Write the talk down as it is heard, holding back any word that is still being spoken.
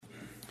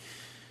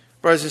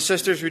Brothers and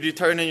sisters, would you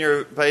turn in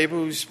your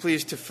Bibles,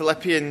 please, to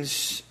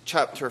Philippians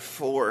chapter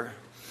 4.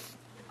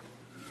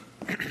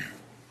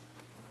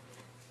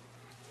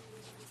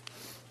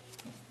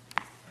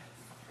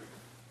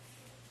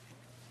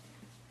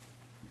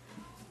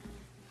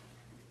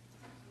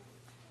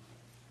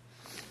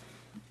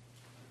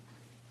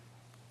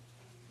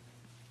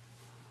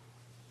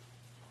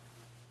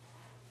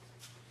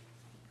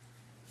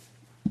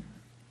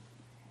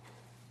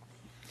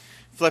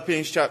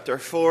 Philippians chapter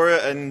 4,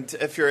 and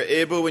if you're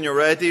able, when you're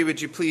ready,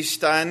 would you please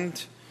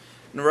stand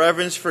in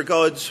reverence for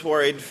God's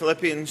word.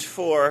 Philippians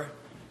 4,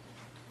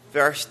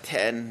 verse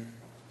 10.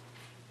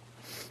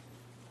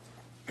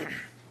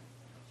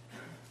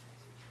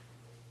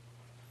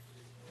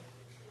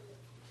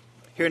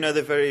 Hear now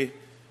the very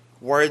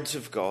words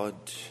of God.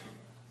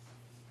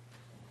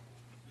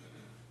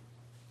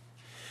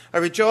 I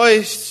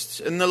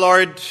rejoiced in the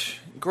Lord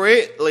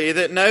greatly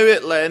that now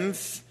at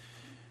length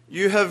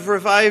you have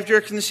revived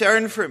your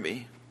concern for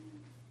me.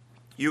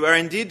 You are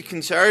indeed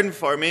concerned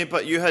for me,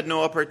 but you had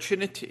no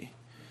opportunity.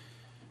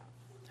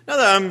 Not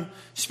that I'm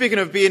speaking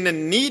of being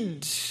in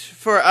need,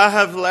 for I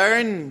have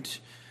learned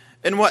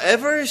in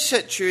whatever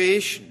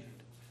situation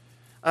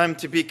I am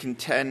to be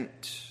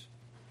content.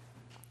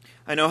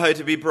 I know how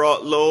to be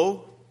brought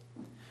low,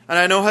 and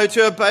I know how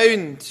to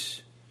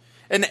abound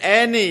in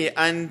any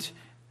and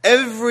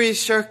every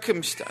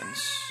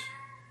circumstance.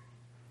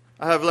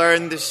 I have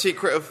learned the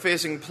secret of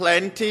facing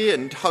plenty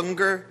and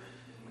hunger,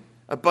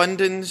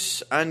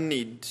 abundance and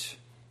need.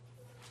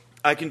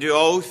 I can do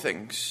all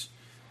things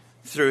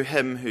through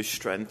him who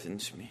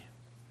strengthens me.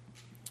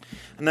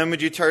 And then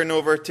would you turn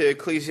over to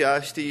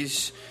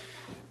Ecclesiastes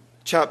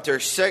chapter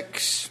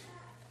 6.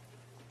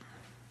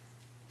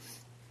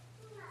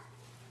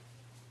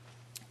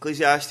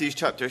 Ecclesiastes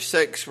chapter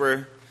 6,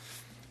 we're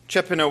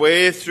chipping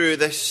away through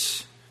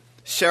this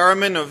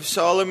sermon of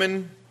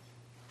Solomon.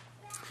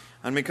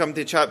 And we come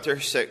to chapter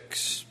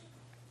 6.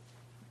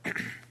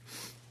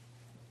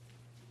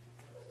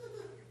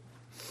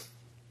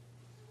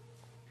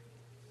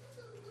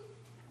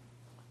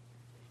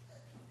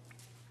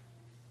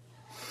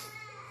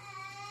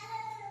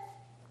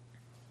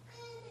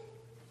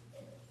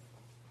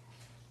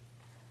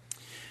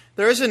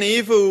 There is an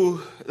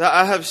evil that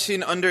I have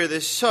seen under the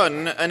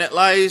sun, and it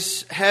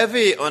lies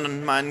heavy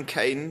on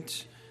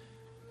mankind.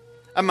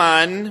 A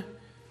man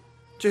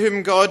to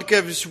whom God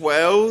gives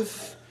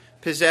wealth,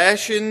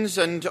 possessions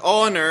and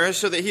honor,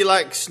 so that he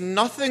lacks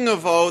nothing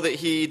of all that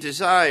he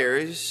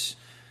desires.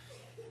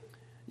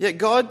 Yet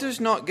God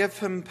does not give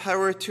him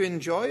power to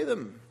enjoy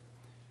them,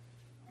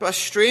 but a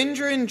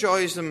stranger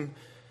enjoys them.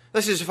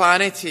 This is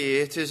vanity,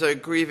 it is a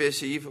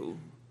grievous evil.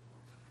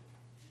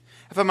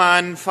 If a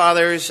man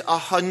fathers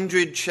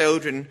 100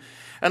 children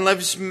and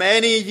lives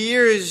many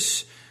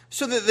years,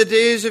 so that the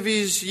days of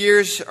his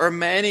years are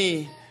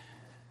many,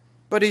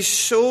 but his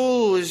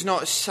soul is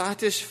not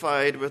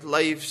satisfied with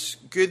life's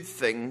good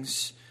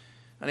things,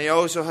 and he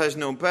also has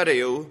no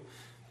burial,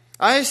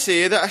 I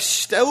say that a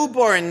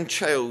stillborn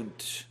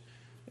child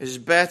is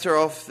better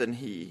off than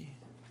he.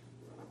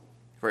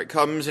 For it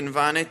comes in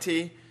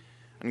vanity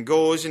and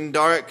goes in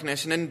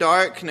darkness, and in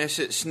darkness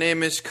its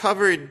name is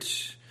covered.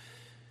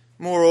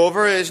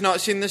 Moreover, it has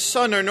not seen the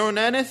sun or known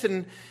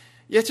anything,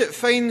 yet it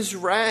finds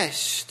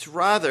rest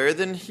rather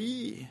than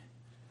he.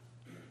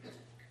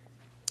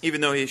 Even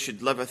though he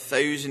should live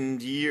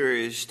 1,000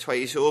 years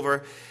twice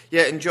over,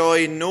 yet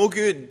enjoy no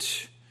good,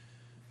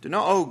 do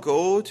not all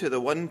go to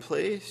the one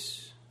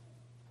place?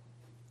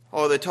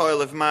 All the toil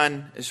of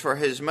man is for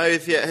his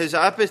mouth, yet his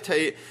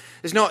appetite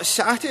is not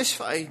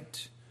satisfied.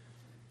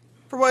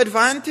 For what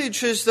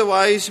advantage has the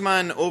wise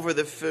man over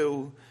the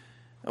fool?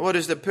 And what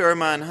does the poor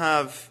man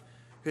have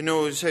who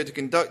knows how to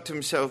conduct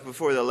himself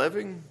before the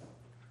living?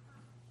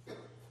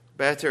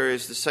 Better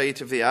is the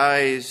sight of the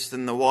eyes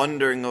than the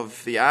wandering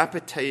of the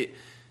appetite.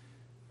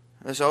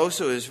 This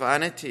also is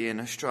vanity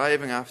and a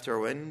striving after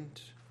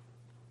wind.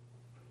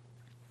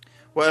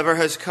 Whatever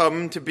has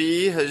come to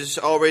be has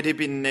already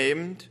been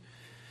named,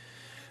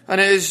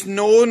 and it is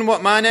known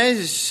what man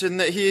is,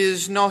 and that he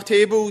is not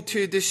able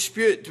to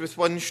dispute with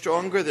one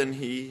stronger than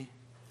he.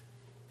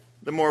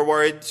 The more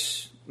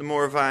words, the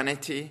more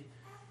vanity.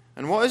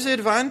 And what is the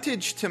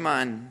advantage to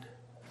man?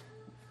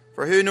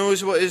 For who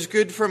knows what is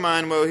good for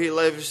man while he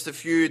lives the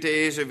few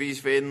days of his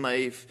vain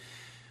life,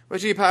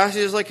 which he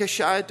passes like a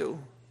shadow?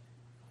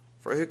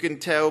 For who can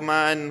tell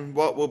man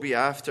what will be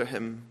after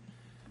him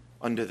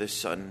under the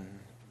sun?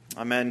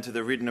 Amen to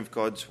the reading of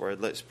God's word.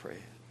 Let's pray.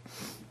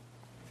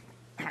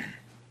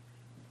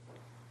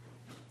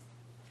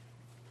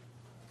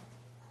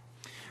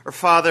 Our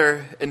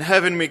Father in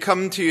heaven, we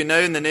come to you now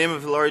in the name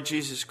of the Lord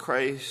Jesus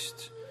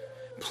Christ,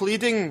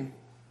 pleading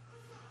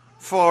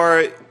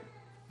for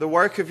the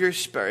work of your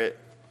Spirit.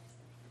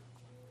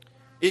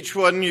 Each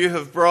one you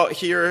have brought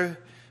here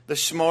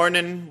this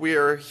morning, we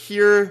are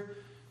here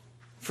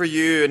for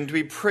you, and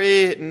we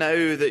pray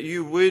now that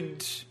you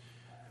would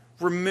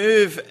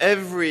remove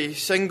every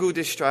single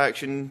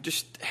distraction.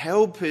 Just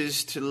help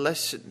us to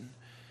listen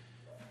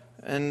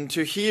and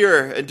to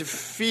hear and to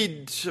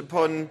feed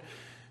upon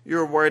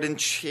your word and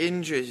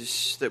change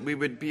us, that we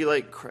would be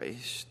like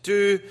Christ.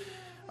 Do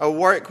a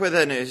work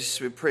within us,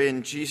 we pray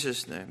in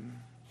Jesus' name.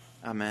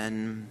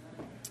 Amen.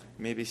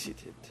 You may be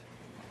seated.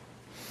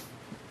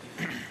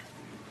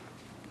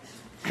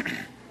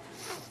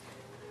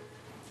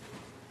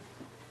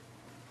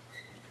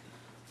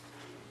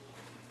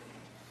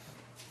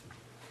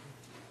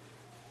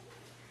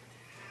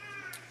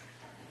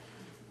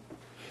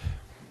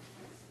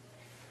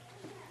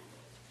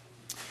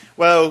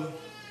 Well,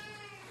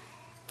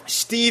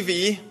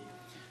 Stevie,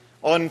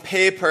 on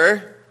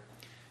paper,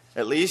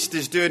 at least,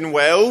 is doing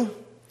well.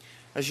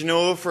 As you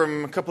know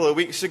from a couple of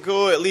weeks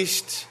ago, at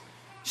least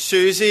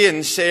Susie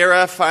and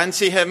Sarah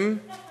fancy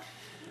him.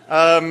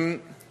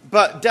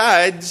 But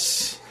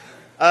dads,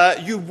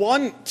 you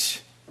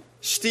want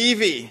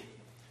Stevie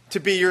to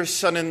be your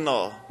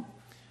son-in-law.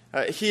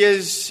 He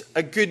is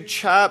a good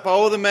chap.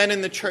 All the men in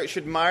the church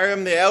admire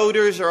him. The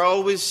elders are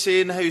always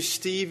saying how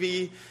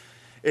Stevie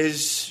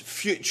is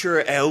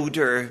future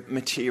elder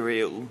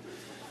material.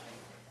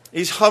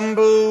 He's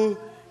humble,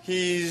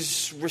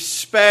 he's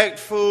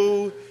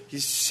respectful,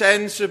 he's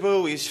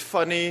sensible, he's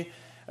funny,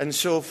 and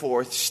so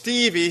forth.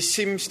 Stevie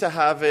seems to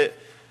have it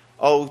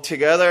all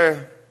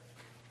together.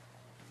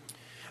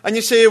 And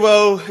you say,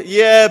 well,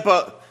 yeah,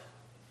 but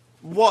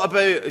what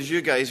about, as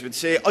you guys would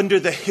say, under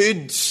the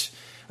hood?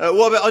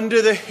 What about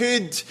under the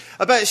hood?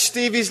 I bet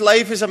Stevie's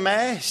life is a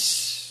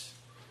mess.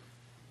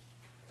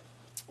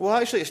 Well,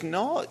 actually, it's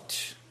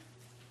not.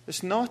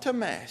 It's not a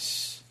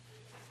mess.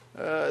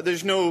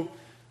 There's no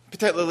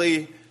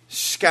particularly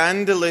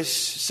scandalous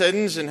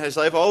sins in his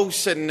life. All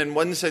sin in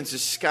one sense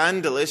is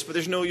scandalous, but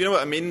there's no, you know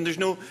what I mean? There's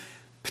no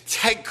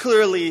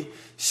particularly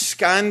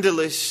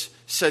scandalous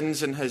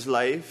sins in his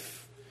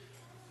life.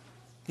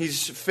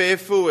 He's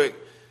faithful at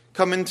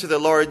coming to the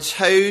Lord's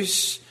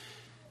house.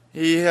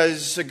 He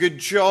has a good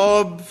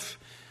job.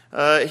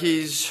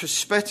 He's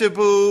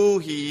hospitable.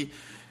 He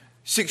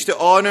seeks to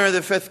honor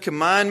the fifth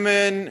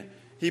commandment.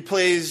 He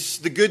plays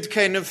the good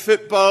kind of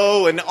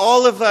football and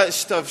all of that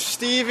stuff.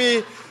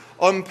 Stevie,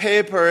 on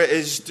paper,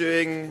 is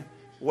doing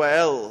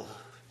well.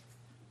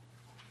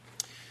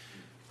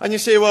 And you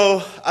say,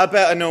 well, I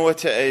bet I know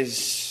what it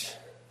is.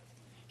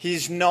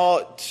 He's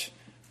not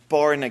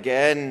born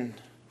again.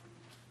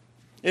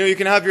 You know, you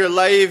can have your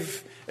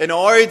life in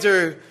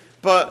order,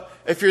 but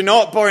if you're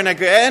not born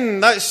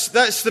again,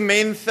 that's the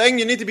main thing.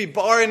 You need to be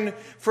born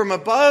from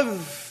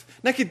above.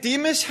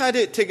 Nicodemus had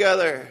it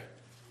together.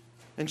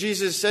 And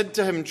Jesus said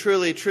to him,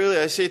 truly, truly,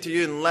 I say to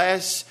you,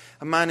 unless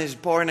a man is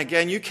born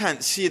again, you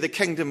can't see the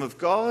kingdom of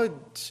God.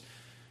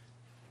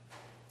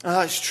 And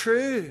that's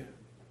true.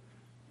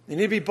 You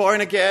need to be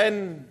born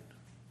again.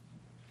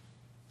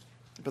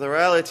 But the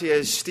reality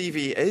is,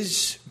 Stevie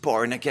is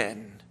born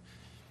again.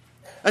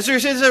 And so he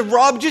says,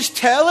 Rob, just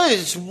tell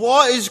us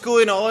what is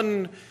going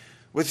on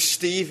with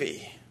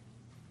Stevie.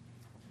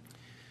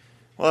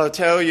 Well, I'll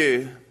tell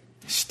you,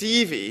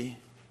 Stevie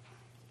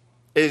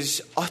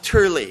is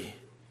utterly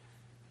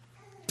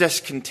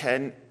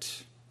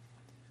discontent.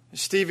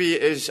 Stevie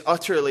is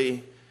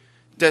utterly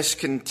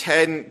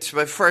discontent.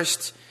 My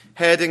first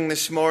heading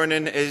this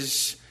morning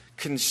is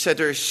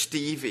Consider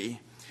Stevie.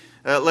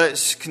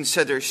 Let's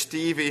consider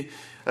Stevie.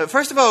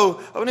 First of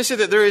all, I want to say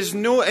that there is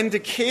no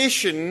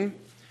indication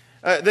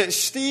that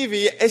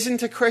Stevie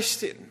isn't a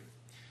Christian.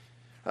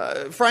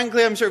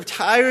 Frankly, I'm sort of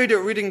tired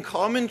of reading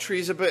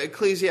commentaries about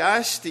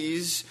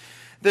Ecclesiastes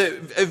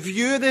that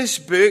view this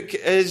book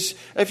as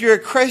if you're a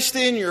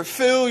Christian, you're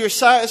full, you're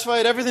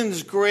satisfied,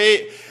 everything's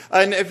great.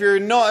 And if you're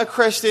not a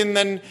Christian,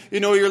 then,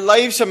 you know, your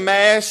life's a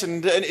mess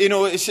and you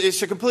know,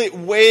 it's a complete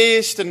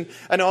waste and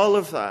all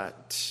of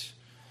that.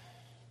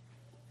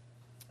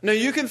 Now,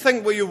 you can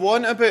think what you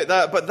want about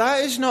that, but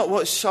that is not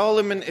what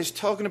Solomon is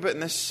talking about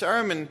in this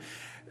sermon.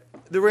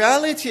 The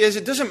reality is,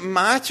 it doesn't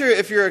matter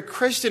if you're a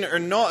Christian or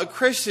not a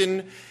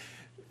Christian.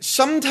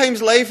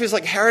 Sometimes life is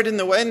like herd in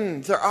the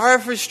wind. There are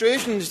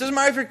frustrations. It doesn't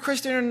matter if you're a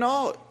Christian or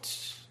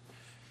not.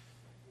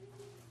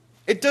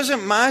 It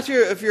doesn't matter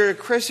if you're a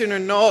Christian or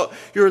not.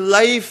 Your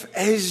life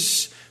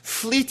is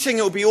fleeting.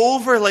 It'll be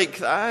over like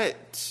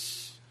that.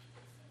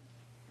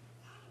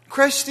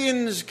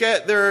 Christians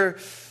get their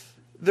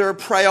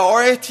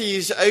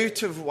priorities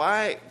out of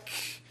whack.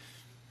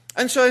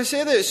 And so I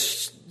say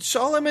this,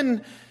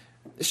 Solomon,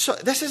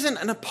 this isn't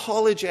an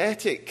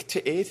apologetic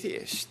to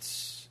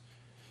atheists.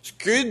 It's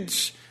good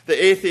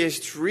that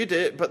atheists read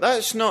it, but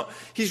that's not,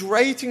 he's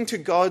writing to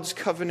God's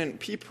covenant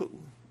people.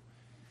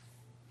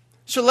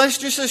 So let's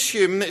just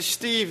assume that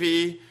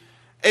Stevie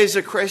is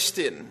a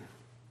Christian.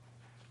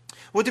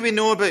 What do we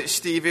know about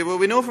Stevie? Well,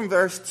 we know from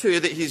verse 2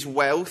 that he's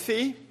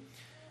wealthy,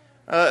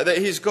 that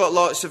he's got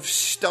lots of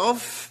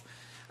stuff,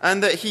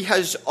 and that he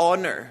has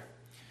honor.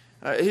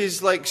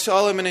 He's like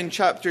Solomon in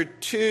chapter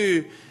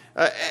 2.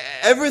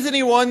 Everything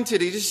he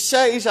wanted, he just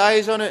set his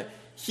eyes on it.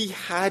 He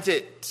had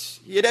it.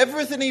 He had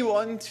everything he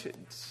wanted.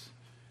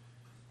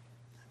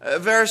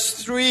 Verse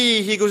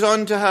 3, he goes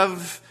on to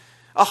have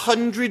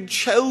 100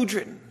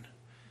 children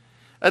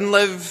and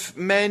live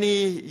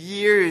many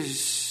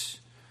years.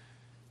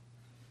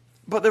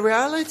 But the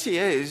reality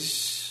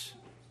is,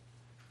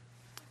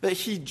 that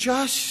he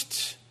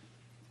just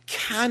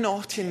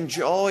cannot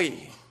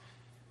enjoy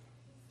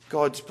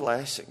God's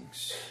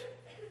blessings.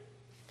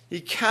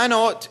 He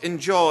cannot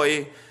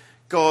enjoy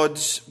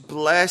God's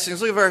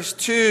blessings. Look at verse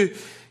 2.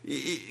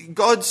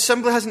 God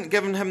simply hasn't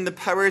given him the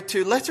power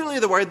to, literally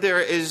the word there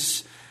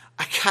is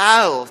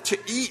akal, to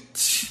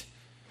eat.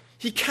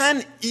 He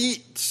can't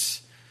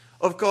eat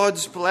of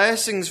God's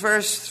blessings.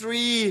 Verse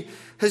 3,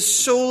 his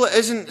soul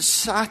isn't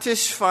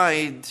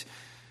satisfied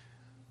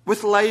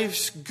with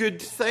life's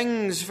good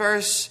things.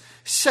 Verse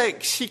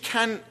 6, he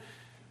can't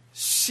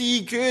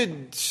see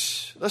good.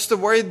 That's the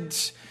word,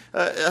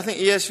 I think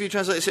ESV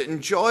translates it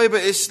enjoy,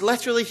 but it's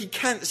literally he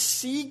can't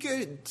see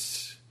good.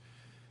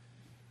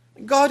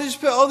 God has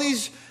put all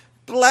these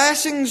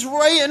blessings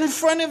right in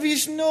front of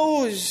his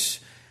nose,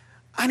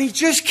 and he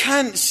just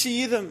can't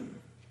see them.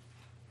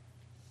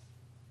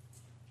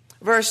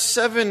 Verse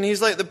 7,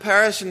 he's like the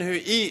person who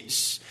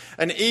eats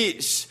and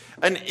eats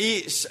and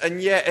eats and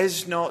yet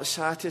is not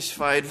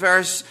satisfied.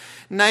 Verse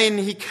 9,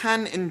 he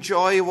can't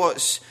enjoy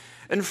what's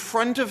in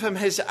front of him.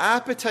 His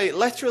appetite,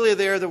 literally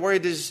there the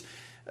word is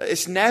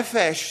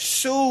nephesh.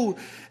 So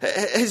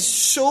his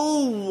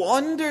soul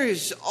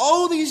wanders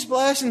all these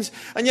blessings,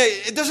 and yet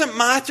it doesn't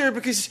matter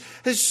because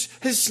his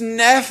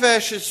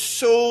nephesh, his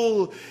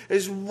soul,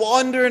 is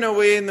wandering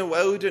away in the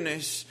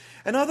wilderness.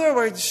 In other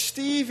words,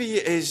 Stevie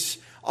is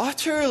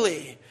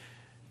utterly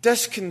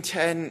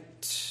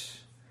discontent.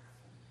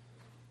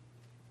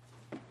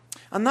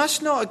 And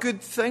that's not a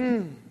good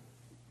thing.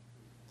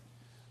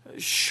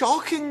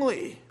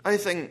 Shockingly, I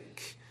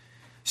think,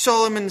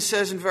 Solomon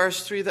says in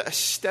verse 3 that a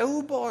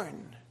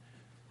stillborn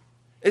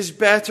is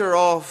better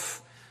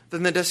off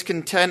than the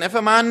discontent. If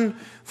a man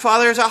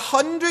fathers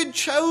 100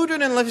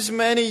 children and lives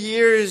many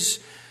years,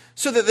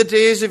 so that the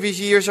days of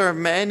his years are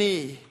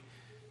many,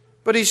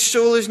 but his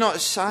soul is not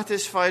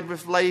satisfied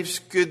with life's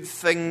good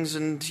things,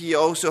 and he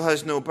also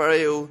has no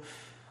burial,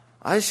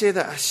 I say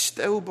that a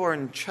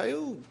stillborn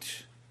child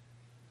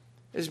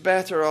is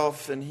better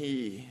off than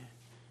he.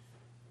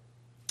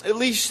 At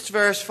least,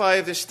 verse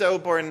 5, the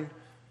stillborn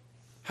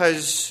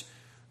has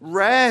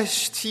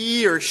rest.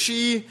 He or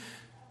she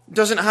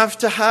doesn't have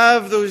to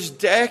have those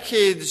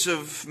decades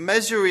of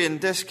misery and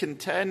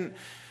discontent.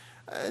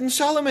 And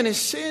Solomon is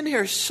saying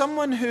here,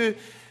 someone who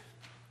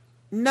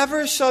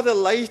never saw the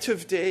light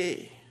of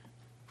day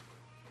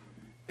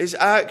is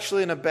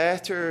actually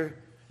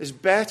is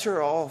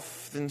better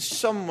off than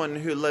someone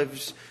who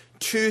lives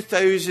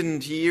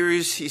 2,000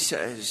 years, he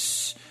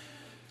says,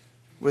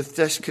 with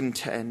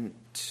discontent.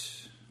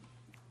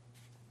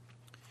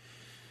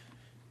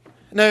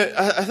 Now,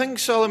 I think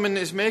Solomon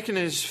is making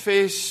his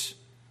face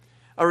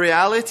a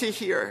reality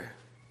here,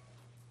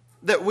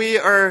 that we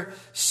are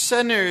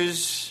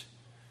sinners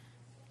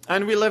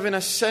and we live in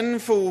a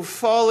sinful,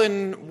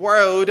 fallen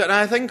world. And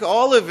I think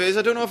all of us,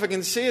 I don't know if I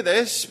can say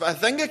this, but I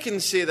think I can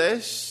say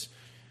this,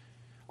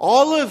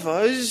 all of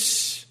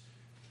us,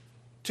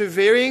 to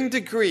varying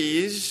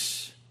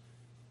degrees,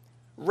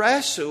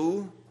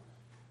 wrestle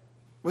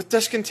with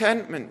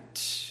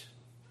discontentment.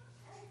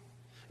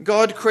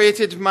 God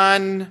created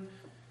man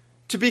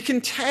to be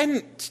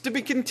content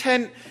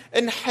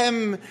in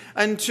him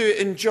and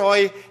to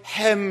enjoy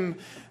him.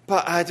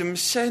 But Adam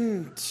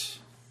sinned.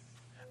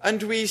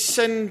 And we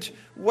sinned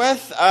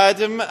with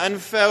Adam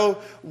and fell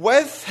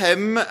with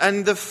him,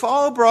 and the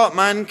fall brought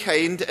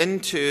mankind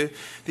into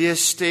the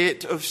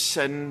estate of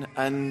sin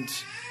and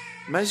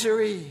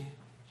misery.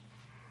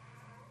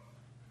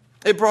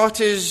 It brought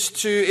us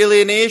to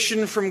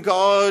alienation from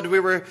God. We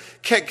were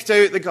kicked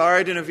out the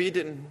Garden of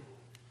Eden.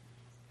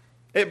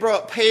 It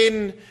brought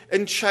pain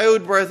in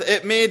childbirth.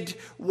 It made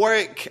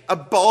work a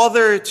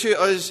bother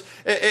to us.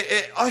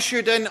 It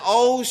ushered in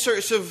all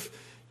sorts of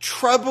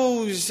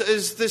troubles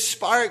as the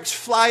sparks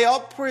fly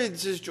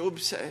upwards, as Job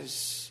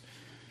says.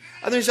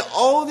 And there's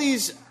all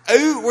these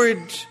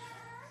outward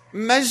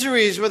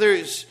miseries, whether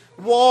it's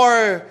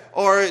war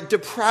or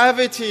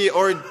depravity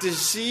or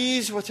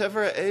disease,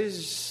 whatever it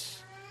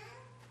is.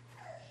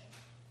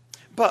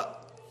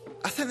 But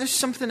I think there's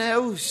something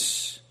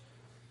else.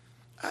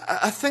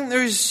 I think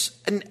there's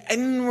an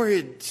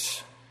inward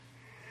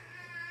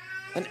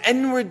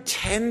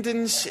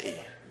tendency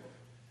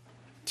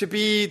to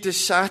be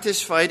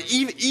dissatisfied,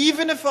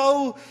 even if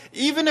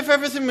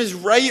everything was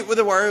right with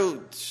the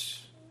world.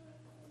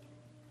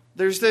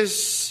 There's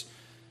this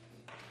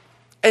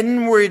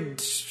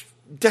inward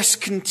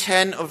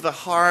discontent of the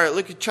heart.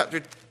 Look at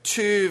chapter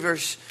 2,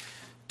 verse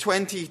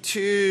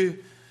 22.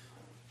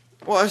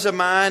 What is a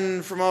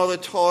man from all the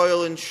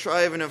toil and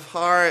striving of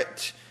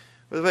heart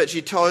with which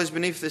he toils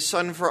beneath the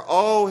sun? For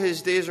all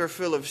his days are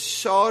full of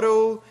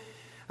sorrow,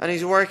 and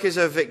his work is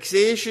a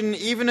vexation.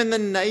 Even in the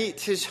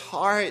night his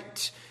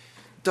heart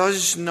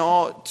does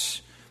not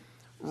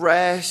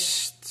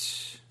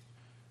rest.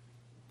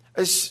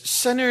 As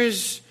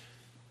sinners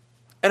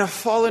in a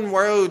fallen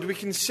world, we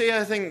can say,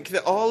 I think,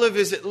 that all of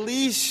us at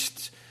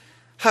least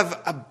have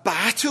a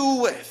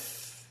battle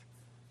with,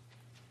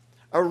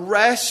 a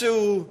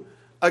wrestle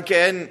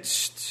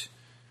against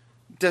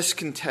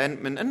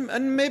discontentment.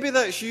 And maybe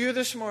that's you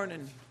this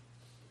morning.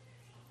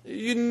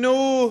 You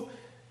know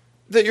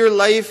that your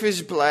life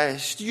is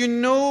blessed. You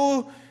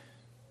know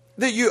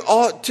that you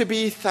ought to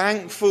be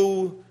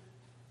thankful,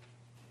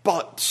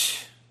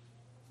 but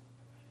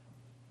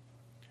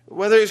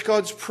whether it's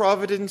God's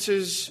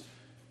providences,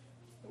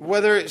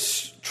 whether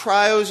it's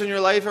trials in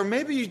your life, or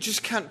maybe you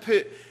just can't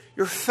put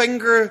your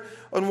finger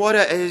on what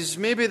it is.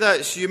 Maybe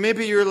that's you.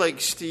 Maybe you're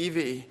like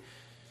Stevie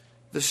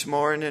this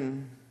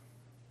morning.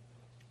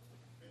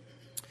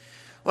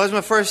 Well, that's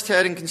my first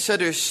heading,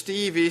 consider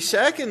Stevie.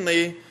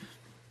 Secondly,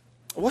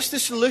 what's the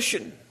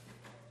solution?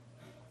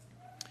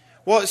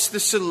 What's the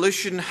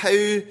solution?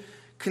 How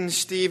can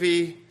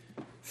Stevie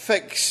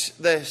fix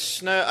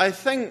this? Now, I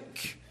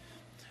think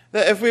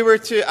that if we were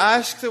to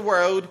ask the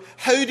world,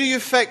 how do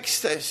you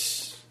fix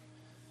this?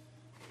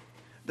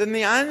 Then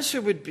the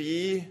answer would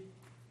be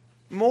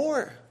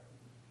more.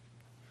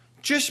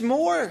 Just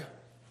more.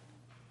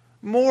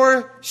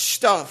 More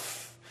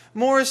stuff.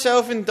 More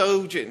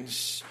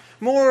self-indulgence.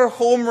 More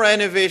home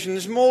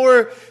renovations,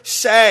 more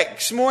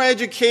sex, more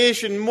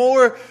education,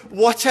 more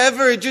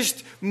whatever,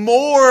 just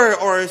more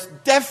or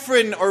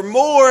different or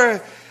more.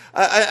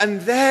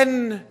 And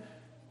then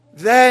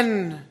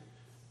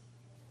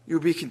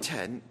you'll be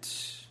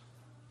content.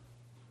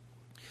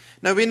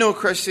 Now we know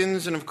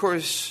Christians, and of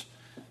course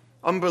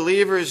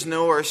unbelievers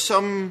know, or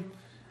some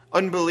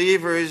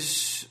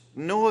unbelievers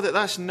know that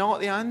that's not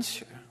the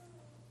answer.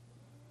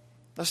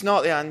 That's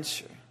not the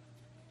answer.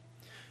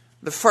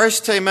 The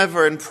first time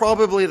ever, and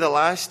probably the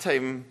last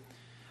time,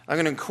 I'm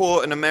going to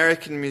quote an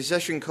American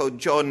musician called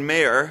John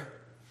Mayer.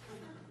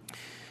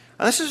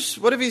 And this is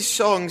one of his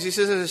songs. He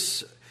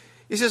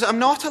says, I'm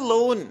not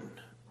alone.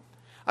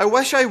 I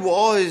wish I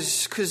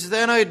was, because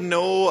then I'd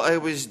know I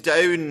was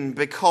down,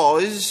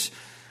 because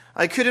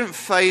I couldn't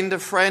find a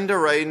friend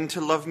around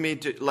to love me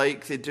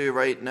like they do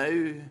right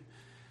now.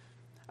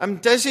 I'm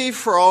dizzy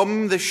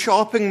from the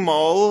shopping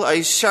mall.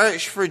 I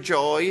searched for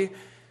joy.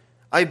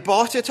 I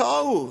bought it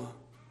all.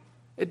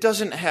 It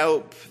doesn't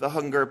help the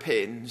hunger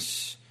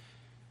pains.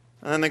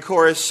 And then the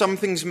chorus,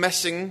 something's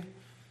missing,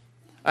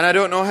 and I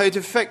don't know how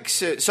to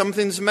fix it.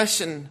 Something's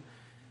missing,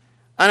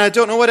 and I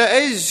don't know what it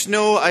is.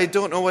 No, I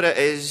don't know what it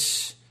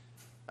is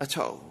at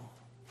all.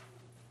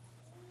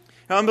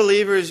 Now,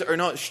 unbelievers are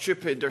not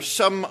stupid, or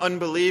some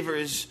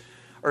unbelievers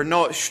are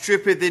not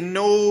stupid. They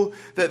know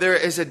that there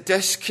is a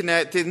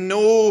disconnect. They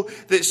know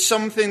that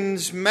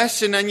something's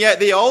missing, and yet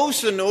they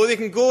also know they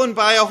can go and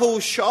buy a whole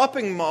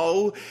shopping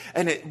mall,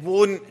 and it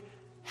won't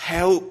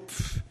help.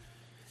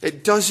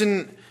 It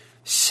doesn't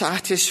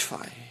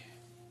satisfy.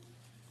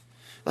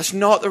 That's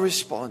not the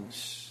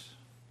response.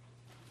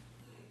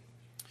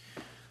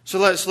 So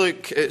let's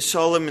look at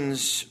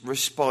Solomon's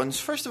response.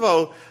 First of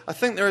all, I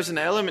think there is an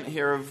element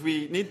here of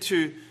we need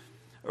to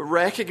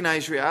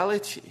recognize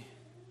reality.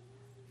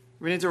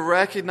 We need to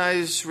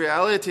recognize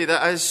reality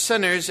that as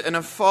sinners in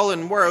a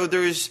fallen world,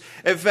 there's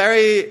at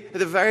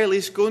the very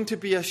least going to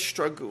be a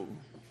struggle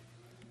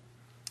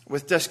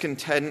with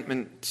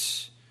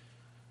discontentment.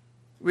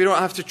 We don't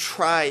have to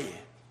try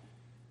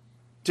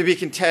to be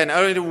content. I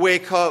don't need to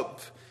wake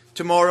up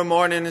tomorrow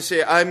morning and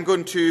say, I'm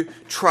going to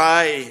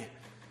try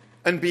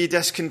and be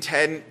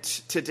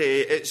discontent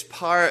today. It's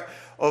part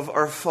of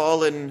our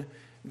fallen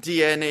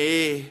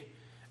DNA.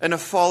 In a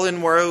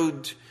fallen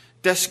world,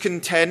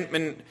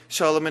 discontentment,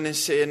 Solomon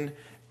is saying,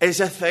 is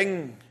a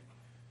thing.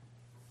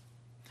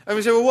 And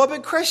we say, well, what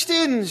about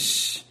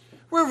Christians?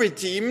 We're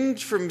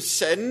redeemed from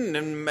sin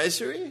and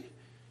misery.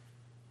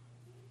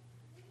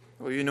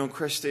 Well, you know,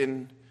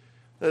 Christian,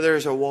 that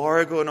there's a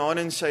war going on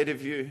inside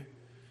of you.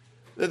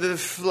 That the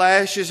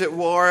flesh is at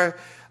war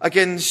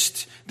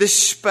against the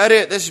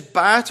spirit, this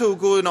battle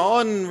going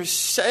on. Where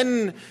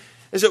sin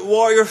is at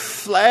war, your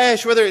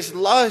flesh, whether it's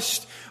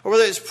lust or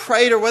whether it's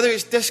pride or whether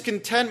it's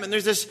discontentment.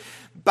 There's this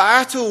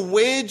battle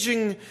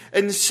waging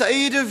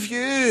inside of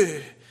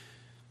you.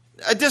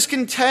 A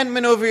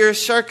discontentment over your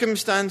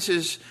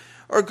circumstances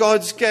or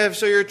God's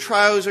gifts or your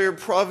trials or your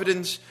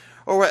providence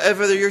or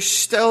whatever. You're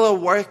still a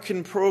work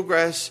in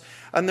progress,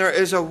 and there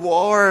is a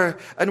war,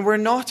 and we're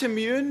not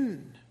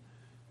immune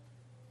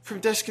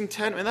from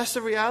discontentment. That's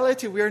the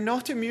reality. We are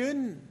not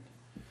immune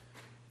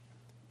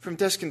from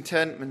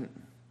discontentment.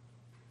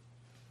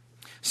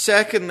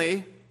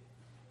 Secondly,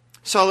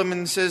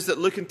 Solomon says that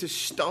looking to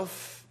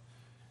stuff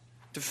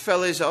to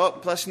fill us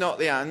up, that's not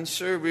the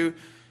answer. We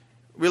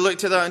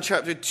looked at that in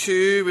chapter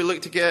 2. We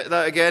looked at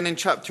that again in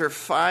chapter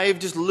 5,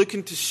 just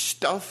looking to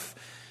stuff.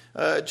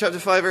 Chapter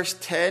 5, verse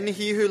 10,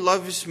 he who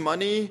loves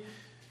money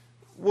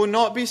will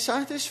not be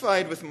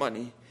satisfied with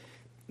money,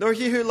 nor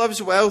he who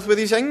loves wealth with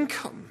his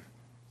income.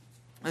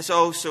 This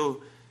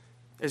also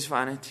is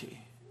vanity.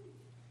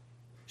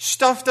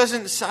 Stuff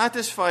doesn't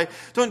satisfy.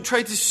 Don't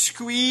try to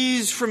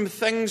squeeze from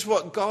things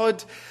what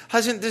God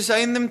hasn't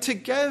designed them to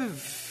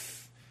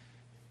give.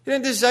 He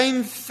didn't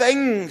design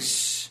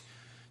things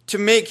to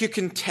make you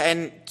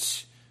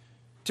content,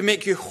 to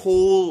make you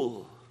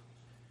whole,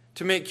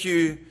 to make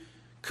you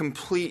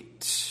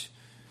complete.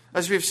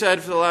 As we've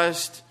said for the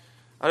last,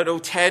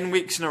 10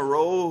 weeks in a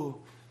row,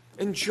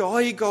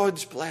 enjoy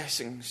God's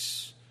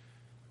blessings.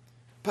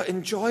 but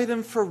enjoy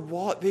them for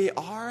what they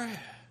are.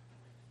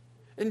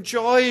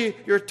 Enjoy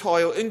your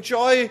toil.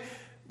 Enjoy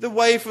the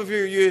wife of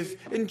your youth.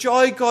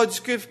 Enjoy God's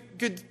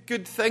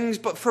good things,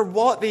 but for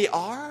what they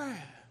are.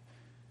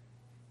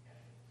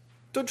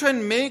 Don't try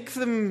and make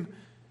them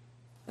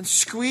and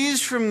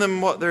squeeze from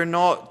them what they're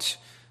not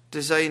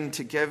designed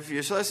to give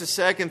you. So that's the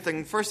second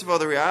thing. First of all,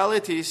 the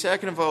reality.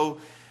 Second of all,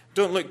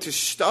 don't look to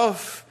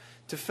stuff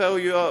to fill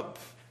you up.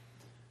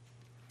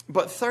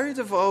 But third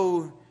of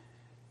all,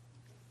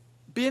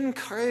 be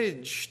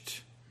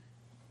encouraged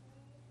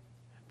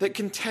that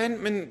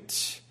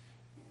contentment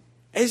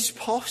is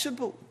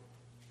possible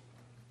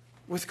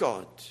with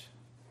God.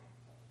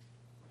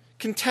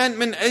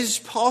 Contentment is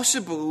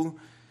possible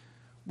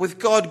with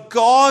God.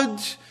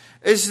 God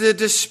is the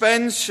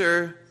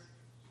dispenser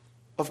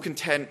of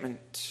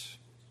contentment.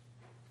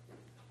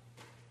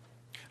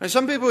 Now,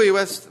 some people he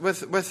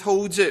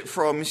withholds it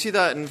from. You see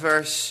that in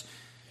verse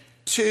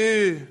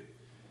 2.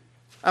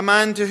 A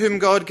man to whom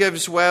God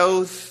gives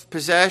wealth,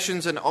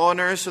 possessions, and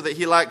honor, so that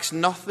he lacks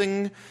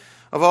nothing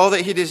of all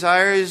that he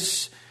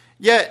desires.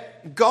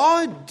 Yet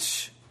God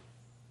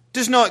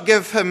does not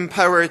give him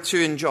power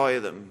to enjoy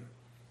them.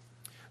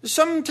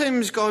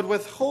 Sometimes God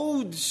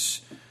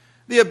withholds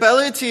the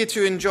ability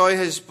to enjoy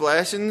his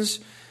blessings,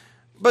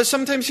 but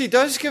sometimes he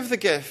does give the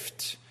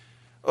gift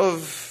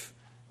of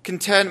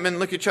contentment.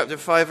 Look at chapter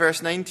 5,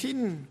 verse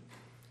 19.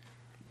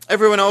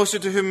 Everyone also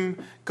to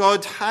whom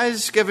God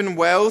has given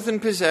wealth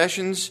and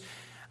possessions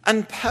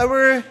and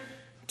power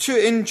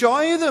to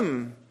enjoy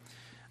them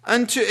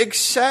and to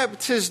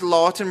accept his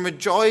lot and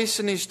rejoice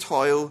in his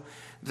toil,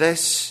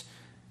 this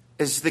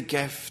is the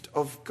gift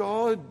of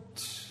God.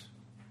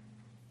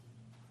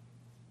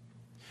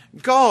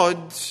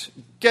 God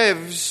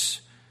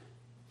gives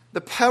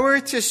the power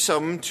to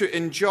some to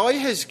enjoy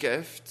his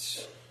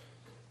gifts,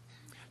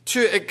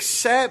 to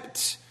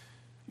accept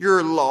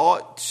your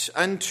lot,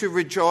 and to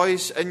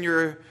rejoice in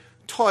your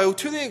toil,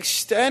 to the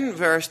extent,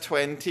 verse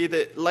 20,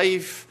 that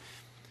life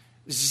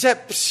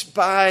zips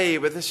by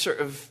with a sort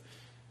of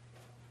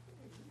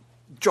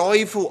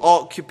joyful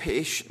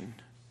occupation.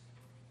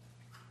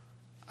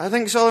 I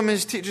think Solomon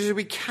teaches that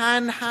we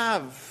can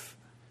have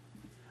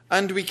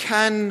and we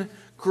can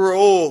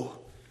grow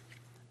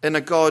in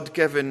a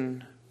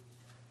God-given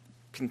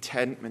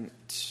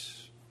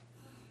contentment.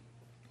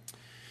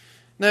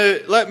 Now,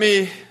 let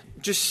me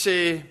just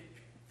say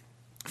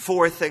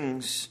 4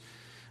 things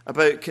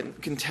about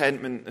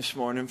contentment this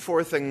morning.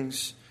 4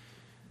 things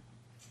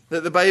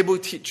that the Bible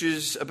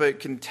teaches about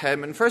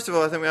contentment. First of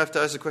all, I think we have to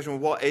ask the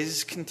question, what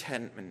is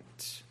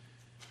contentment?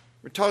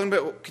 We're talking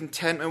about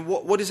contentment.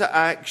 What does it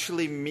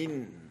actually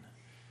mean?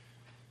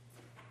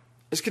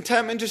 Is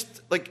contentment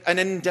just like an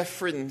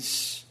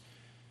indifference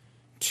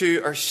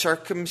to our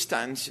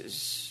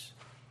circumstances?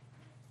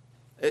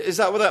 Is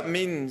that what that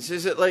means?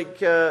 Is it like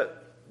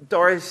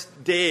Doris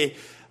Day,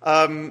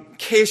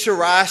 que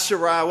sera,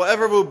 sera,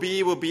 whatever will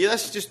be, will be.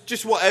 That's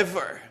just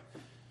whatever.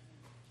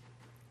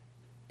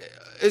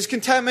 Is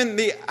contentment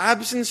the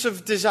absence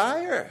of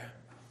desire?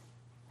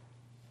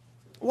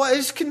 What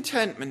is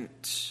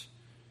contentment?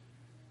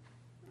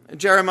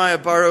 Jeremiah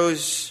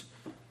Burroughs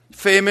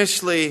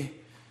famously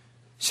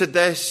said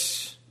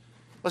this.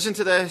 Listen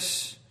to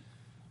this.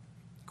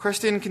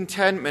 Christian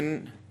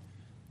contentment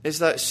is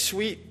that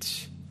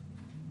sweet,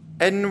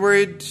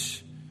 inward,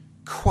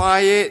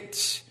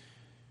 quiet,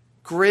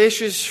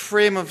 gracious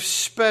frame of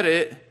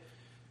spirit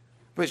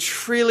which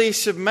freely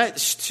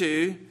submits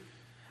to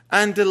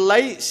and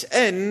delights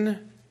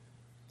in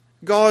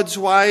God's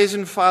wise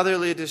and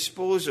fatherly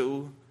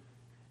disposal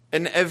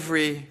in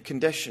every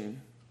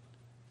condition.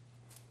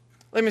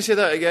 Let me say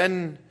that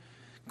again.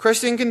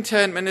 Christian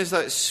contentment is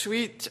that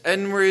sweet,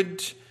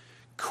 inward,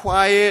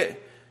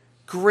 quiet,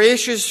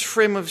 gracious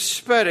frame of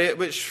spirit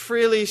which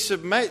freely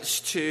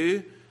submits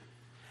to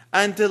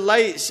and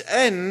delights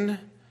in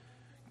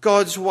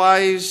God's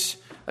wise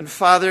and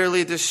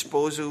fatherly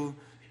disposal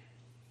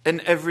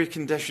in every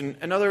condition.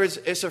 In other words,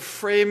 it's a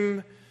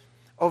frame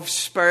of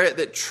spirit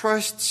that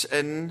trusts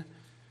in,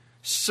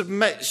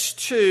 submits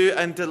to,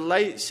 and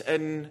delights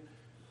in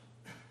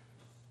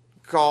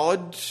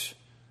God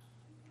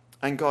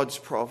and God's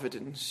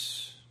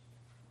providence.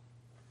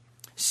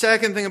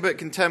 Second thing about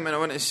contentment I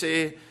want to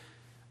say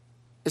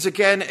is,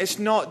 again, it's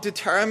not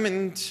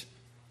determined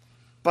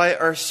by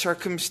our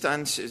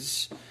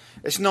circumstances.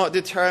 It's not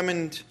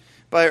determined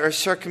by our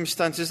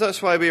circumstances.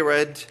 That's why we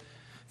read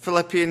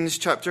Philippians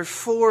chapter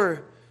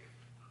 4.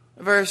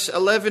 Verse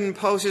 11,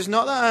 Paul says,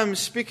 not that I am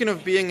speaking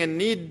of being in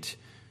need,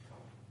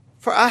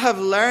 for I have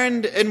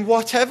learned in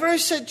whatever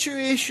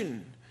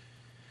situation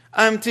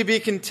I am to be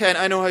content.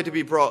 I know how to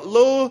be brought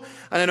low,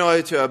 and I know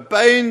how to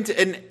abound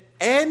in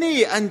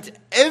any and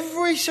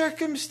every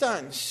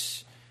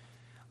circumstance.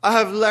 I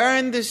have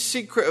learned the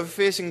secret of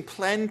facing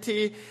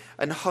plenty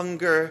and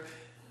hunger,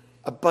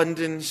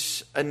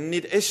 abundance and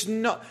need.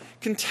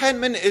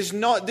 Contentment is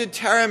not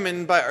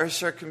determined by our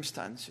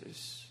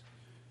circumstances.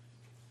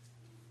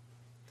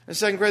 In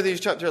 2 Corinthians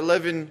chapter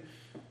 11,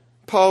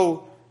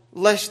 Paul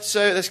lists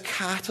out this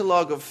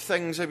catalogue of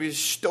things. He was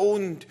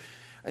stoned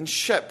and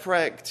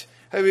shipwrecked,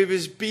 how he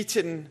was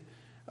beaten,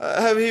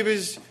 how he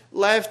was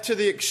left to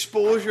the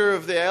exposure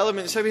of the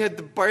elements, how he had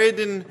the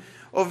burden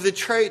of the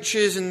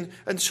churches and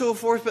so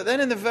forth. But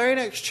then in the very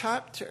next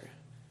chapter,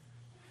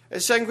 in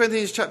 2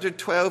 Corinthians chapter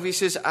 12, he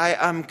says, I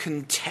am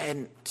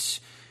content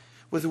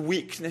with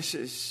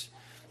weaknesses,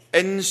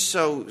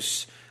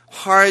 insults,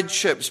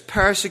 hardships,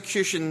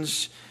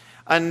 persecutions,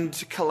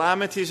 and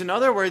calamities. In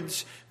other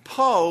words,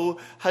 Paul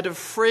had a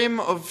frame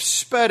of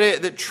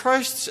spirit that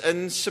trusts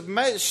and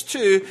submits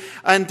to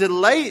and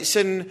delights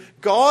in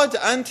God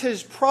and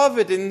his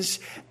providence,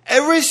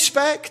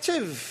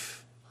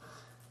 irrespective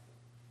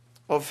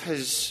of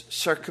his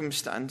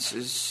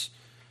circumstances.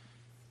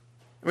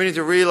 We need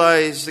to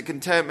realize that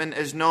contentment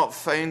is not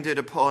founded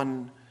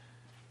upon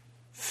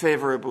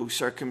favorable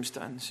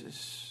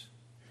circumstances.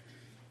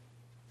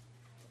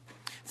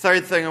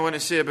 Third thing I want to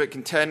say about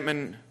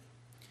contentment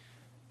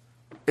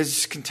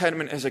is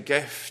a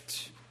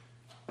gift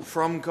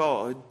from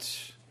God,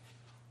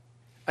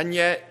 and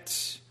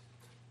yet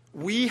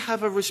we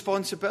have a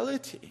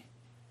responsibility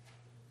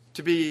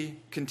to be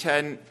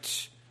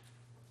content.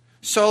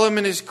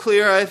 Solomon is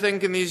clear, I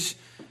think, in these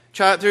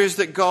chapters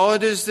that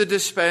God is the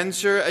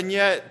dispenser, and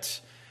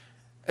yet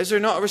is there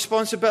not a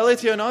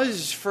responsibility on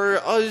us for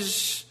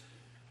us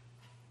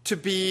to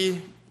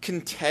be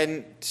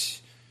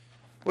content?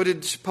 What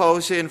did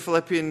Paul say in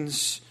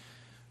Philippians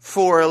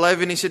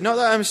 4:11? He said, not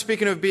that I'm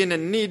speaking of being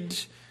in need,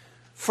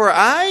 for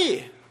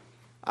I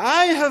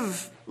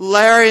have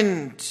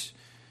learned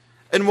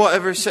in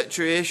whatever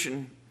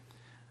situation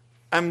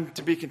I'm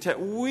to be content.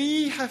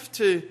 We have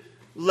to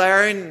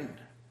learn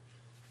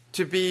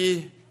to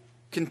be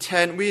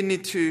content. We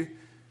need to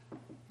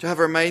have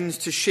our minds,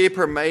 to shape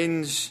our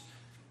minds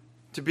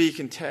to be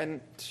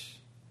content.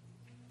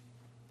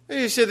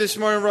 You say this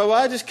morning, Rob,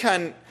 I just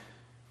can't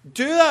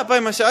do that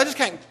by myself. I just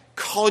can't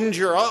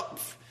conjure up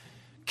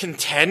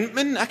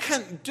contentment. I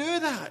can't do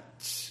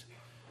that.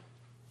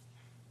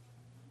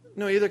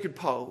 No, either could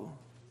Paul.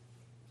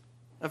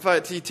 In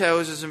fact, he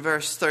tells us in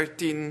verse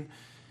 13,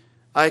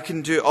 I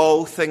can do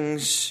all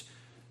things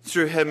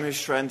through him who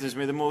strengthens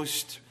me. The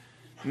most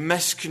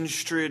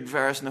misconstrued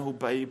verse in the whole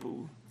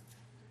Bible.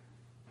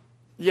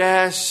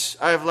 Yes,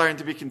 I have learned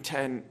to be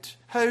content.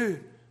 How?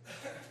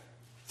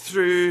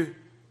 Through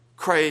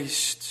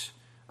Christ,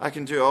 I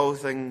can do all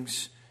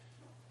things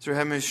through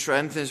him who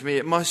strengthens me.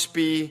 It must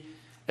be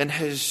in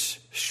his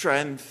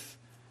strength,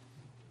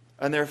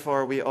 and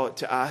therefore we ought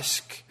to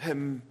ask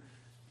him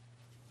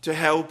to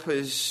help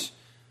us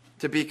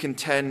to be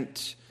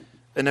content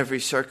in every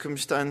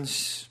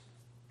circumstance.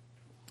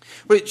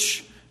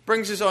 Which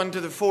brings us on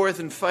to the fourth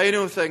and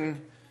final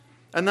thing,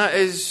 and that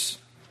is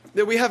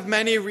that we have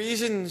many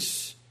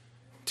reasons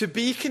to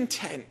be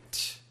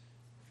content.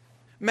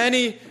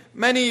 Many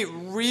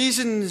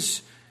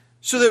reasons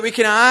so that we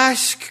can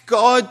ask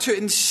God to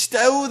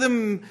instill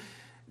them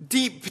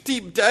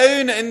deep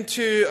down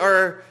into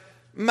our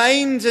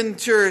minds,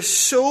 into our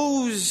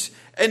souls,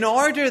 in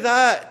order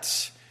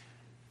that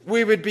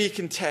we would be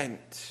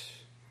content.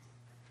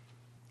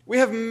 We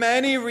have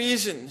many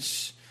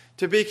reasons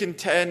to be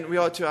content. We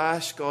ought to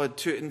ask God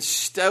to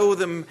instill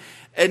them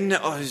in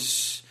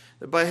us,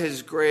 that by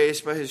his grace,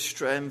 by his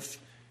strength,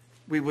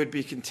 we would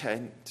be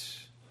content.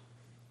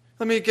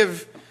 Let me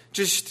give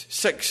just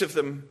 6 of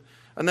them,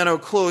 and then I'll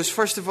close.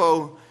 First of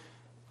all,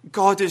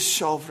 God is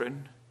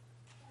sovereign.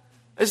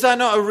 Is that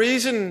not a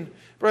reason,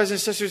 brothers and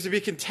sisters, to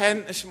be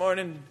content this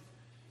morning?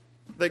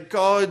 That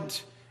God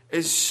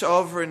is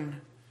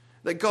sovereign.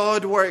 That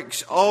God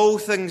works all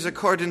things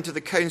according to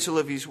the counsel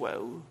of his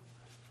will.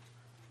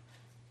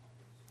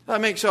 That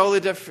makes all the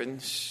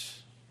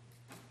difference.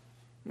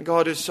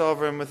 God is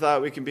sovereign. With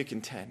that, we can be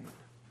content.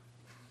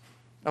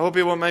 I hope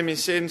you won't mind me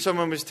saying,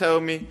 someone was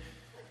telling me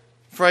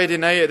Friday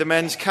night at the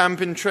men's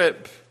camping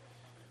trip,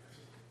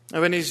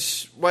 and when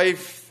his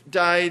wife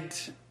died,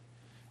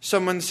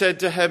 someone said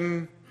to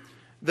him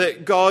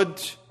that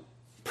God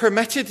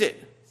permitted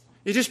it.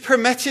 He just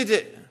permitted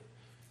it.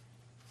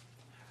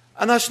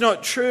 And that's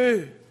not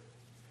true.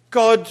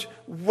 God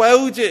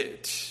willed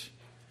it.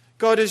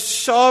 God is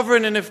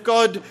sovereign, and if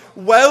God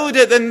willed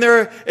it, then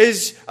there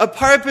is a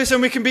purpose,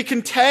 and we can be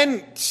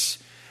content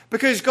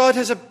because God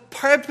has a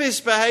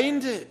purpose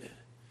behind it.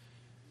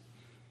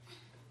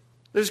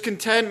 There's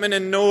contentment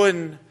in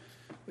knowing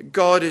that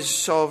God is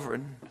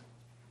sovereign.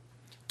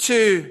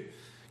 2,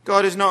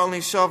 God is not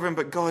only sovereign,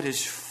 but God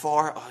is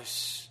for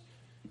us.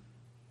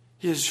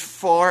 He is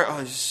for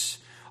us.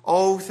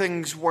 All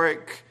things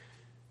work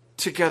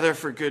together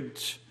for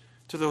good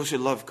to those who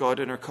love God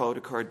and are called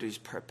according to his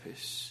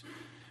purpose.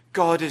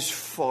 God is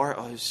for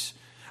us.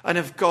 And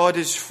if God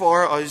is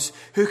for us,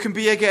 who can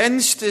be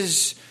against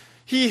us?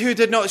 He who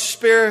did not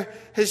spare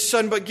his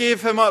son but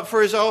gave him up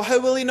for us all, how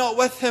will he not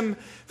with him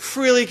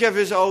freely give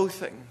us all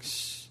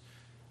things?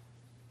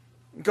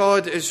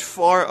 God is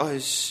for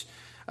us.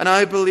 And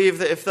I believe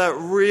that if that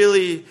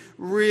really,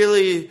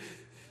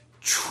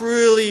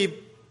 truly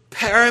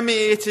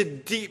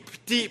permeated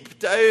deep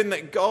down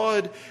that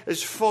God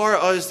is for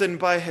us, then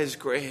by his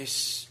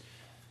grace,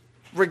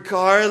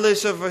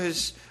 regardless of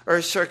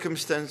our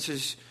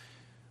circumstances,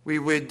 we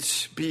would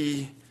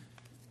be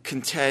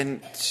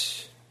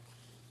content.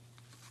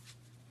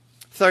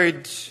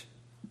 Third,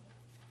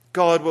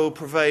 God will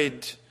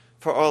provide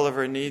for all of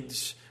our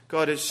needs.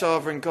 God is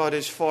sovereign, God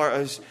is for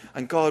us,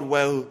 and God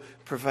will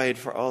provide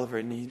for all of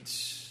our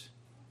needs.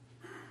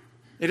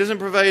 He doesn't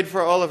provide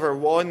for all of our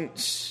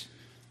wants.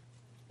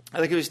 I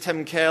think it was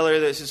Tim Keller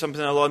that said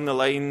something along the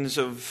lines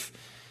of,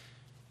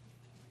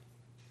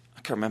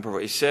 I can't remember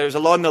what he said, it was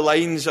along the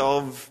lines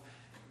of,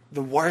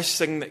 the worst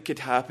thing that could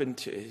happen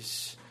to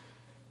us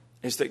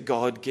is that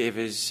God gave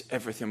us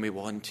everything we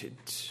wanted.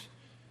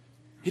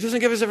 He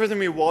doesn't give us everything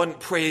we want,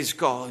 praise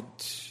God.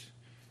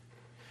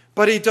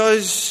 But He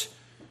does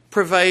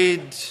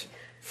provide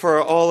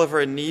for all of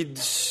our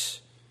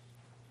needs.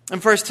 In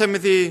 1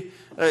 Timothy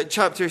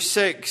chapter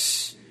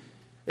 6,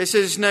 it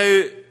says,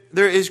 "Now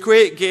there is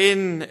great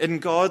gain in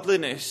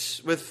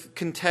godliness with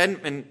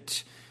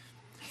contentment.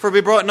 For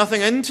we brought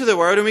nothing into the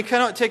world, and we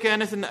cannot take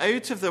anything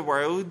out of the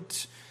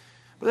world."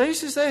 But then he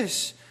says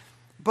this,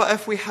 "But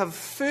if we have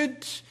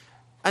food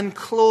and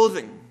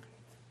clothing,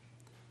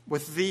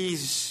 with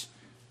these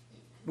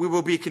we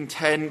will be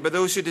content. But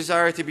those who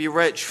desire to be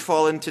rich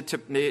fall into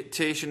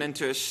temptation,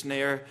 into a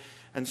snare,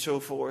 and so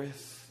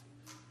forth."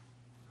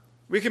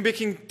 We can be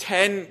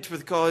content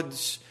with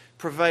God's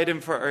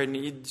providing for our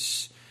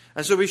needs.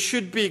 And so we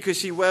should be,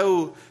 because He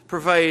will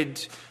provide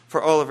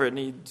for all of our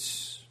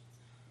needs.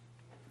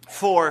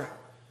 4,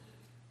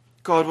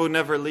 God will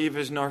never leave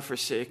us nor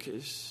forsake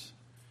us.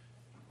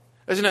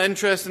 Isn't it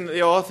interesting that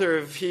the author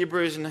of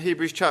Hebrews in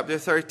Hebrews chapter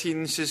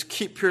 13 says,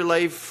 "Keep your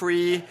life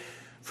free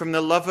from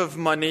the love of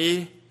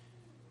money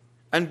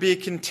and be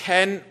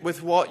content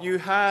with what you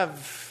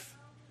have."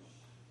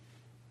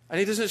 And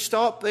he doesn't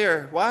stop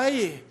there.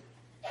 Why?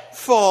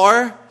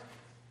 "For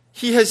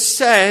He has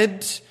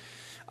said,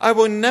 I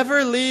will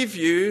never leave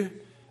you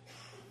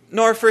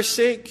nor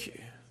forsake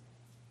you."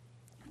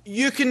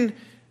 You can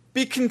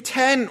be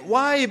content.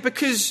 Why?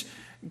 Because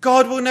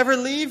God will never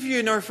leave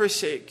you nor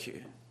forsake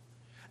you.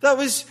 That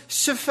was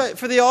sufficient.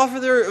 For the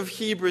author of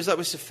Hebrews, that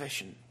was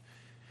sufficient.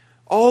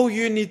 All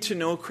you need to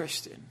know,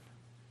 Christian,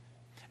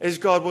 is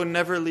God will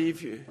never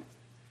leave you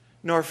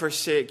nor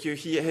forsake you.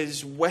 He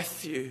is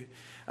with you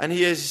and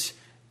He is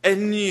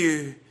in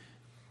you.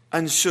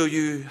 And so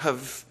you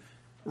have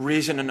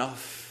reason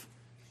enough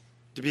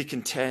to be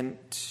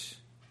content.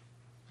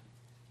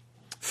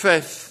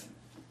 5th,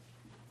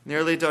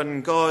 nearly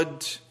done,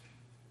 God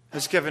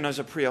has given us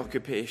a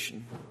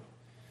preoccupation.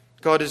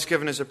 God has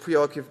given us a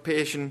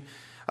preoccupation.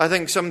 I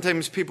think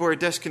sometimes people are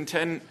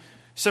discontent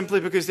simply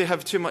because they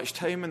have too much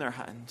time in their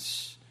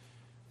hands.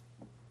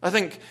 I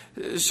think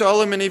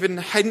Solomon even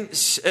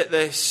hints at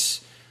this,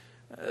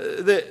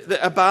 that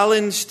a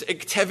balanced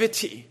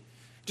activity,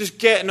 just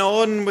getting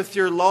on with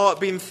your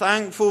lot, being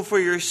thankful for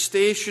your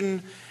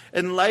station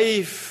in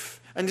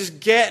life, and just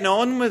getting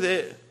on with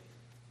it,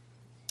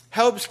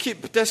 helps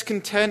keep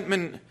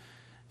discontentment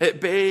at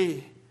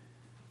bay.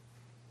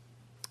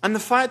 And the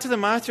fact of the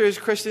matter is,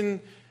 Christian,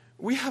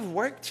 we have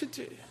work to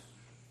do.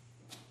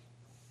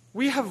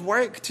 We have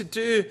work to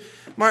do.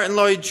 Martin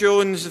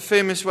Lloyd-Jones, the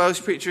famous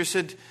Welsh preacher,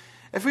 said,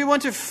 if we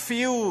want to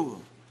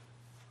feel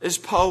as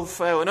Paul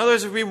felt, in other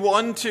words, if we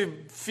want to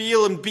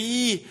feel and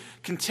be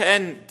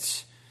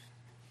content,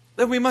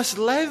 then we must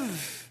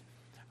live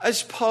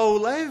as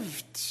Paul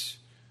lived.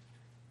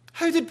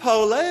 How did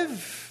Paul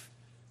live?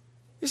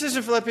 He says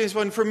in Philippians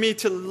 1, "For me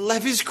to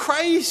live is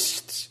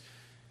Christ."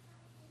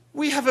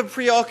 We have a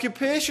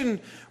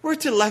preoccupation. We're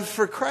to live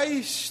for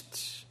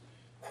Christ.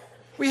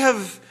 We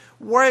have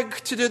work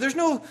to do. There's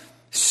no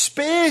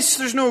space,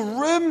 there's no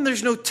room,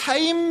 there's no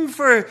time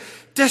for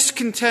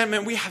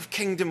discontentment. We have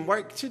kingdom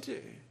work to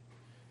do.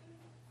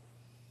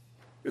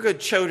 We've got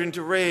children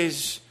to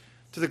raise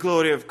to the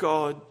glory of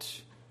God.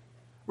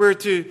 We're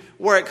to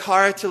work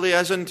heartily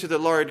as unto the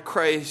Lord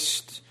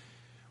Christ.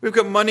 We've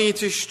got money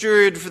to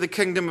steward for the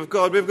kingdom of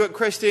God. We've got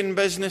Christian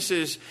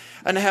businesses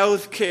and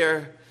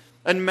healthcare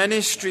and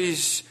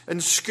ministries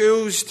and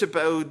schools to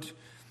build.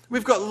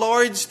 We've got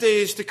Lord's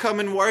Days to come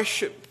and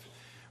worship.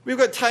 We've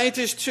got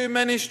Titus 2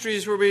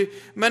 ministries where we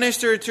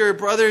minister to our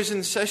brothers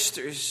and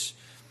sisters.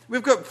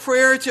 We've got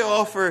prayer to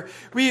offer.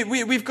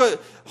 We've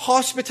got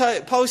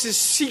hospitality. Paul says,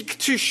 seek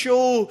to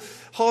show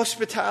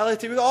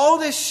hospitality. We've got all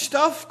this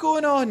stuff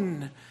going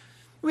on.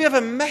 We have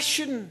a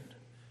mission.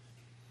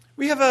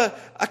 We have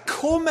a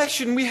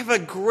commission. We have a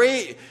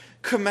great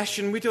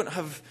commission. We don't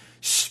have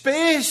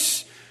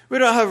space. We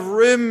don't have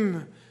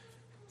room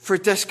for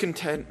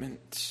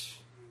discontentment.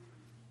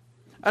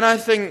 And I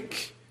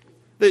think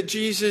that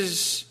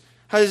Jesus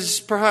has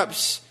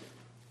perhaps,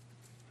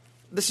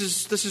 this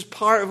is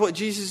part of what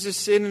Jesus is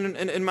saying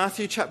in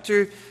Matthew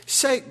chapter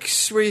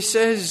 6, where he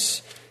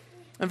says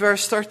in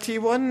verse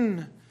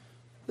 31,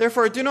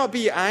 "Therefore do not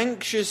be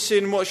anxious,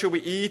 saying, what shall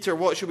we eat, or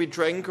what shall we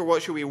drink, or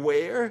what shall we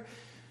wear?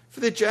 For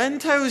the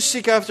Gentiles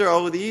seek after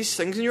all these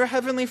things, and your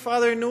heavenly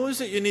Father knows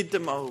that you need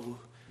them all.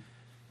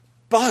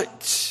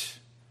 But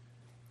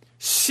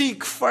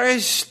seek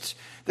first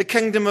the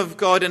kingdom of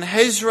God and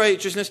His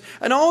righteousness,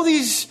 and all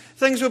these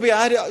Things will be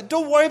added.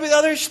 Don't worry about the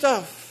other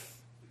stuff.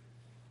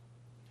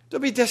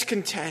 Don't be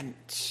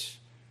discontent.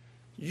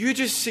 You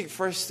just seek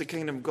first the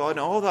kingdom of God, and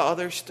all that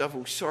other stuff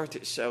will sort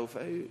itself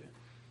out.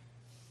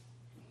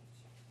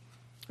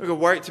 We've got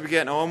work to be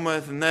getting on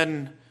with. And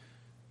then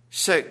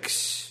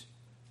 6,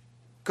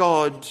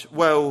 God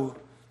will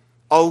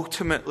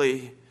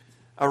ultimately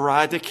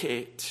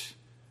eradicate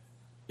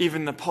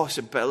even the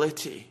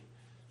possibility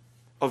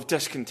of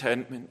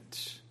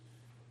discontentment.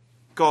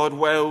 God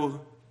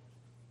will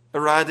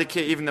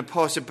eradicate even the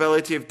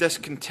possibility of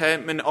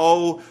discontentment.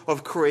 All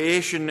of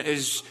creation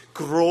is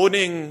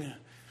groaning,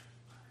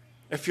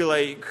 if you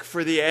like,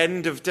 for the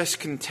end of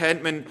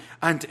discontentment,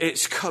 and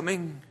it's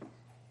coming.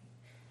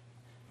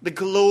 The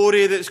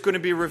glory that's going to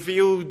be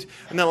revealed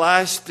in the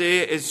last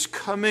day is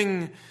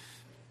coming.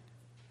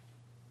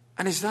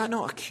 And is that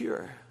not a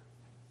cure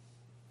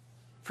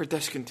for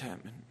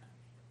discontentment?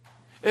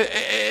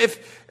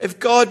 If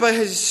God, by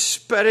His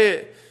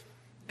Spirit,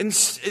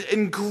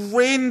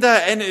 ingrained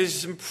that in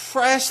us,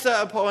 impressed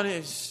that upon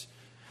us,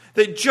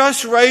 that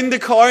just round the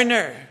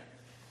corner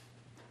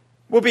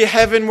will be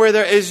heaven where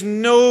there is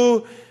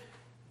not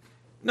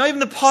even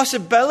the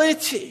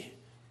possibility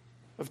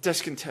of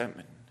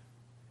discontentment.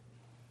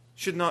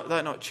 Should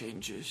that not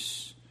change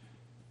us?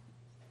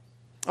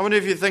 I wonder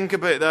if you think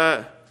about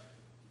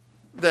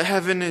that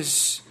heaven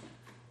is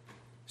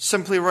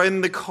simply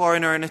round the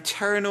corner, an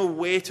eternal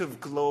weight of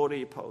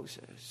glory, Paul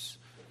says.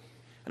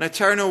 An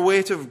eternal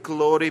weight of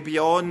glory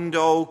beyond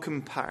all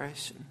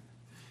comparison.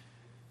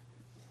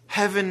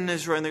 Heaven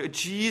is round the corner.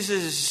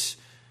 Jesus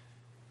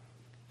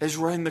is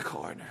round the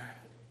corner.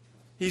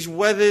 He's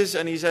with us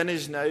and He's in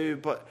us now,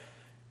 but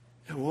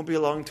it won't be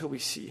long till we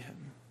see Him.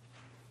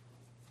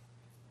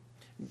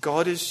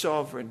 God is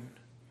sovereign.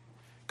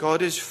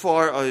 God is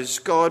for us.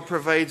 God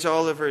provides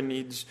all of our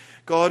needs.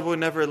 God will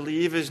never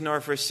leave us nor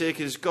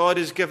forsake us. God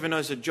has given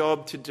us a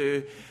job to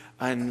do,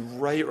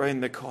 and right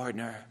round the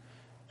corner,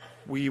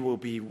 we will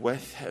be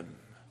with Him,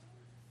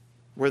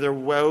 where there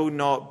will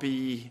not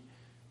be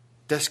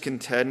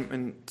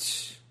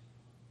discontentment.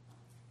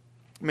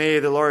 May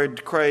the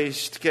Lord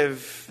Christ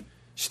give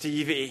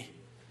Stevie,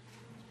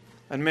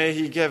 and may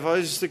He give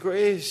us the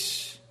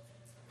grace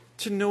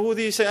to know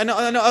these things. And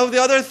all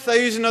the other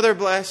 1,000 other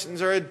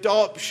blessings, our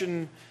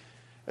adoption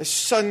as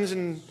sons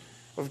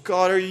of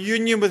God, our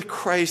union with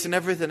Christ and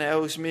everything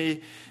else. May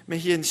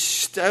He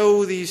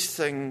instill these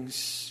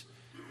things.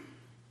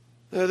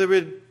 That they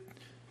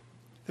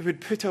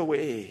would put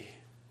away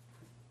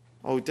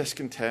all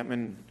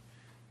discontentment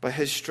by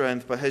His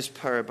strength, by His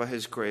power, by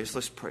His grace.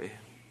 Let's pray.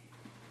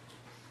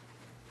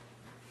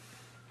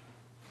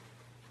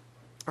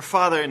 Our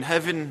Father in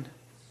heaven,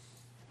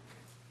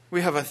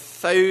 we have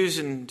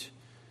 1,000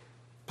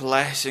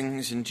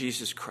 blessings in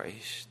Jesus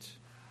Christ.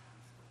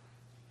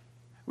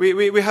 We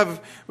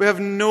have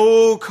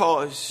no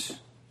cause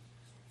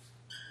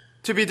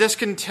to be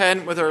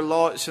discontent with our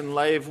lots in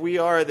life. We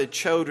are the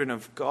children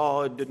of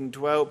God, and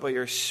dwelt by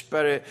Your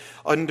Spirit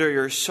under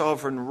Your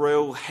sovereign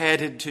rule,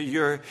 headed to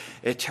Your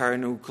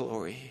eternal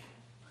glory.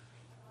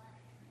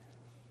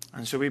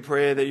 And so we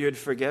pray that You would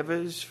forgive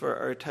us for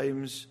our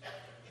times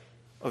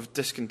of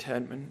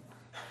discontentment.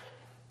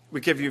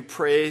 We give You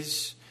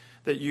praise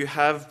that You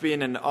have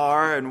been and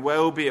are and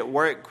will be at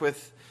work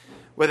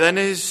within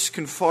us,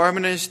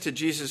 conforming us to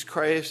Jesus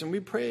Christ. And we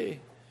pray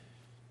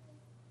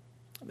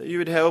that You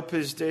would help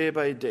us day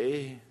by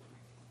day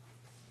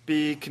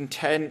be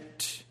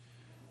content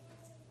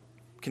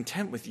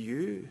with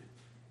You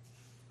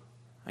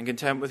and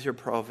content with Your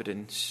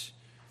providence.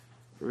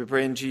 We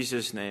pray in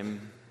Jesus'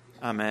 name.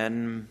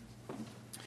 Amen.